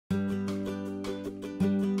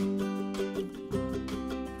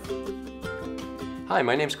Hi,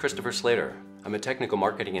 my name is Christopher Slater. I'm a technical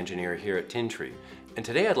marketing engineer here at Tintri, and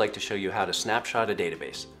today I'd like to show you how to snapshot a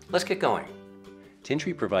database. Let's get going.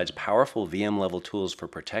 Tintri provides powerful VM-level tools for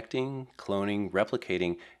protecting, cloning,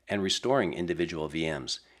 replicating, and restoring individual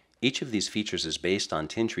VMs. Each of these features is based on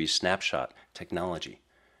Tintri's Snapshot technology.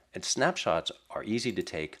 And snapshots are easy to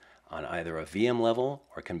take on either a VM level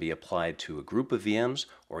or can be applied to a group of VMs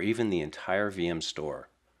or even the entire VM store.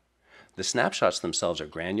 The snapshots themselves are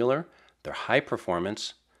granular, they're high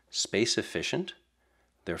performance, space efficient,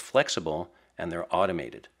 they're flexible, and they're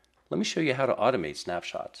automated. Let me show you how to automate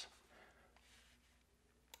snapshots.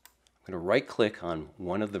 I'm going to right-click on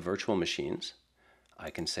one of the virtual machines. I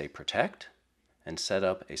can say Protect and set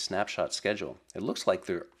up a snapshot schedule. It looks like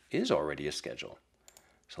there is already a schedule.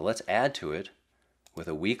 So let's add to it with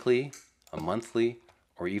a weekly, a monthly,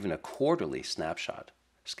 or even a quarterly snapshot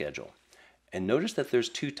schedule. And notice that there's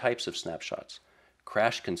two types of snapshots,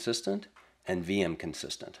 crash consistent and VM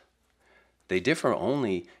consistent. They differ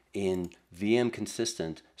only in VM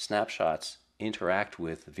consistent snapshots interact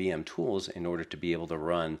with VM tools in order to be able to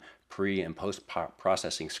run pre and post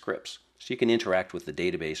processing scripts. So you can interact with the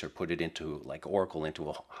database or put it into, like Oracle, into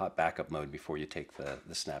a hot backup mode before you take the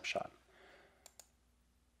snapshot.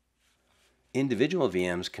 Individual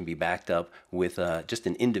VMs can be backed up with just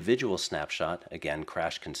an individual snapshot, again,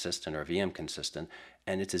 crash consistent or VM consistent,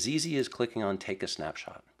 and it's as easy as clicking on Take a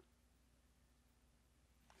Snapshot.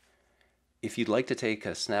 If you'd like to take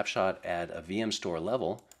a snapshot at a VM store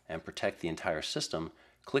level and protect the entire system,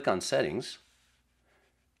 click on Settings,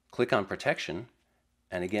 click on Protection,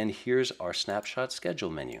 and again, here's our snapshot schedule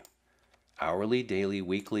menu. Hourly, daily,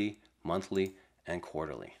 weekly, monthly, and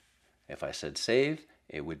quarterly. If I said Save,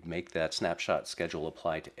 it would make that snapshot schedule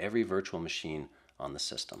apply to every virtual machine on the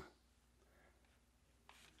system.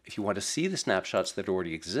 If you want to see the snapshots that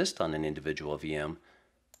already exist on an individual VM,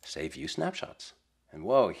 say View Snapshots. And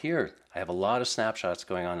whoa, here I have a lot of snapshots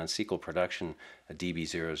going on in SQL production at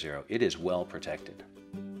DB00. It is well protected.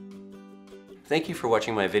 Thank you for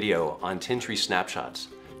watching my video on Tintri Snapshots.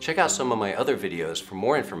 Check out some of my other videos for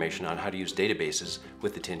more information on how to use databases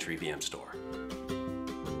with the Tintri VM Store.